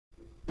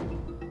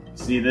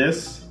See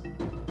this?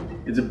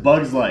 It's a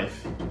Bug's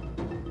Life.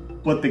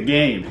 But the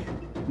game.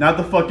 Not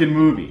the fucking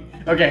movie.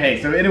 Okay,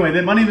 hey, so anyway,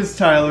 my name is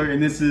Tyler,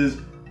 and this is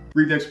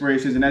Brief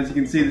Explorations, and as you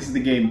can see, this is the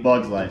game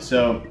Bug's Life.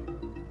 So,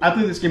 I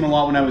played this game a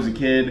lot when I was a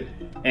kid,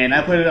 and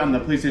I played it on the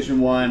PlayStation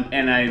 1,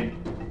 and I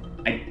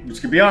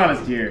just gonna be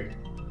honest here,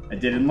 I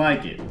didn't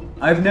like it.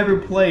 I've never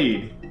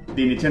played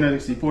the Nintendo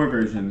 64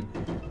 version,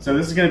 so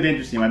this is gonna be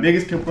interesting. My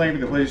biggest complaint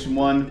with the PlayStation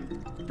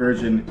 1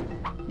 version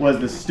was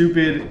the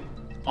stupid,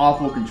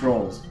 awful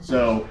controls.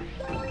 So,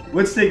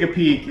 let's take a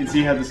peek and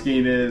see how this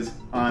game is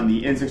on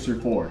the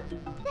N64.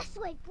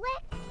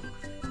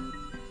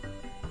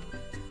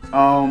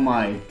 Oh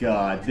my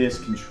god,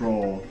 this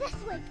control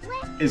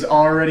is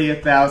already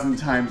 1,000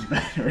 times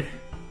better.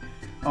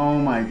 Oh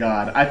my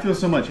god, I feel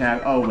so much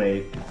happy. Oh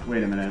wait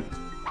a minute.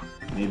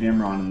 Maybe I'm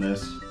wrong on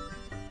this.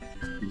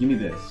 Give me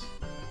this.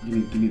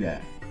 Give me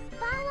that.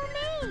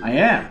 Follow me. I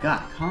am.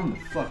 God, calm the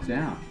fuck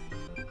down.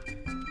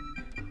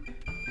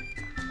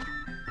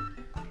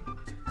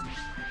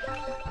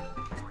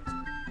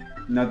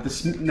 Not the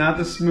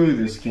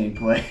smoothest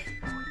gameplay.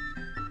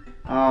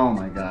 Oh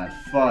my god,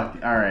 fuck.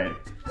 All right.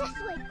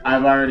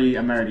 I'm already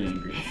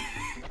angry.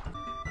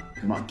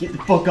 Come on, get the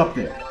fuck up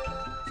there.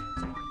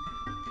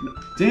 No,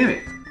 damn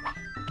it.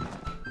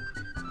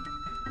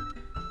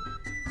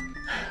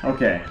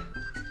 Okay,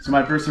 so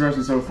my first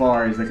impression so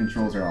far is the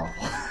controls are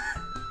awful.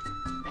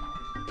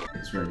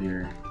 It's right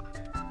here.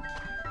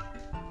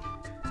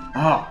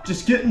 Ah,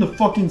 just get in the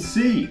fucking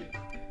seat.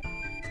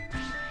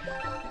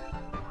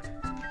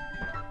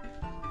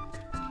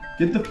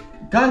 Get the...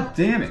 God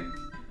damn it.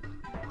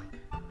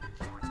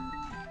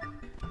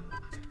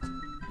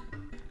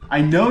 I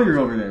know you're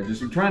over there.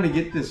 Just I'm trying to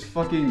get this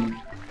fucking...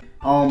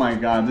 Oh my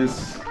god,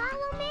 this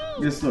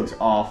looks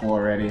awful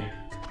already.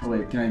 Oh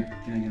wait, can I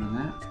get on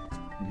that?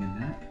 Can I get on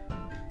that?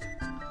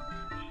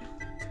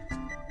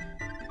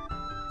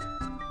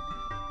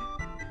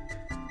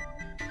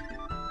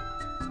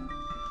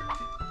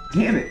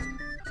 Damn it!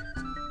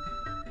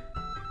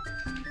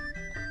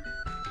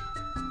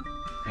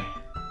 Okay,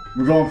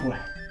 we're going for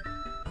it.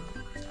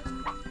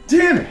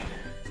 Damn it!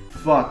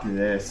 Fuck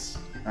this.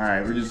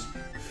 Alright, we're just...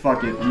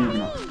 Fuck it, I'm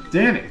moving on.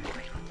 Damn it!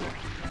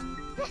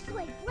 This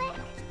way, Flick.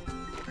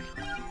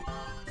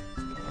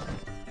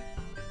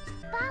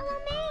 Follow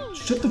me.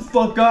 Shut the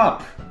fuck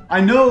up! I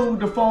know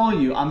to follow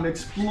you. I'm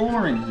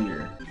exploring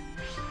here.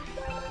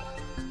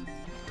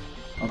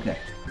 Okay.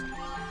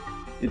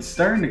 It's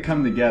starting to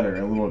come together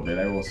a little bit,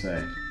 I will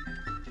say.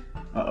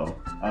 Uh-oh.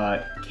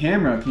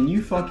 Camera, can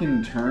you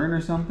fucking turn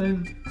or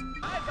something?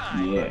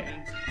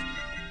 Yeah.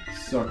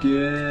 Suck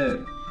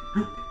it.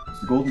 It's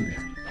the golden berry.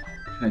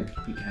 Can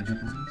I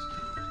jump on these?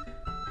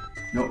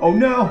 No. Oh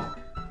no!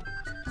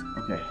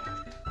 Okay.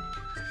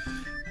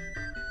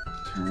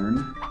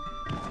 Turn.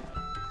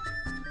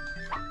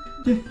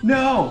 Yeah,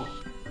 no!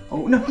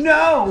 Oh no!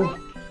 No!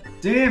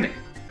 Damn it!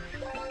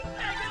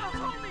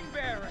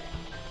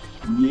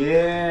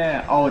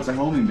 Yeah! Oh, it's a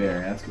homing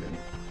berry. That's good.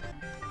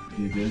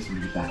 Do this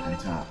and get back on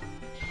top.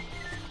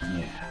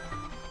 Yeah.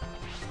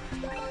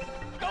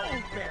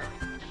 Gold berry!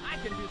 I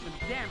can do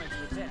some damage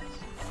with this.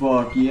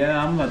 Fuck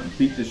yeah, I'm about to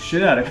beat the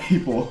shit out of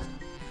people.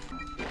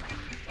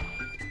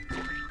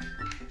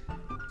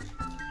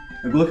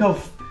 Like, look how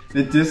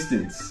the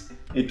distance.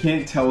 It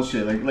can't tell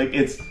shit. Like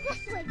it's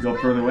go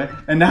further away.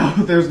 And now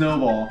there's no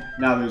wall.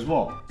 Now there's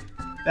wall.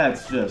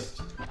 That's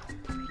just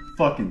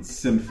fucking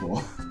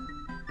sinful.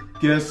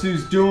 Guess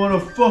who's doing a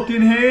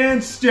fucking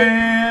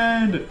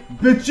handstand?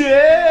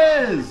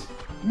 Bitches!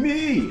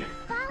 Me!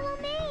 Follow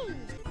me.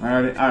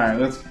 Alright,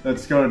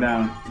 let's go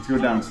down. Let's go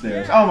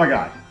downstairs. Oh my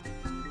god.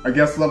 I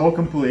guess level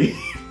complete.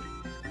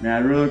 Man,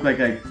 I really look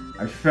like I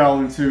fell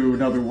into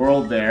another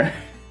world there.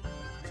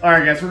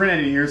 Alright guys, we're gonna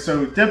end it here.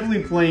 So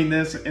definitely playing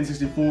this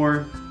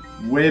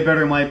N64. Way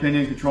better in my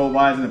opinion,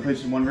 control-wise, than the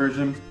PlayStation 1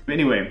 version. But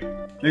anyway,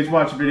 thanks for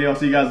watching the video. I'll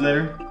see you guys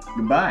later.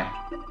 Goodbye.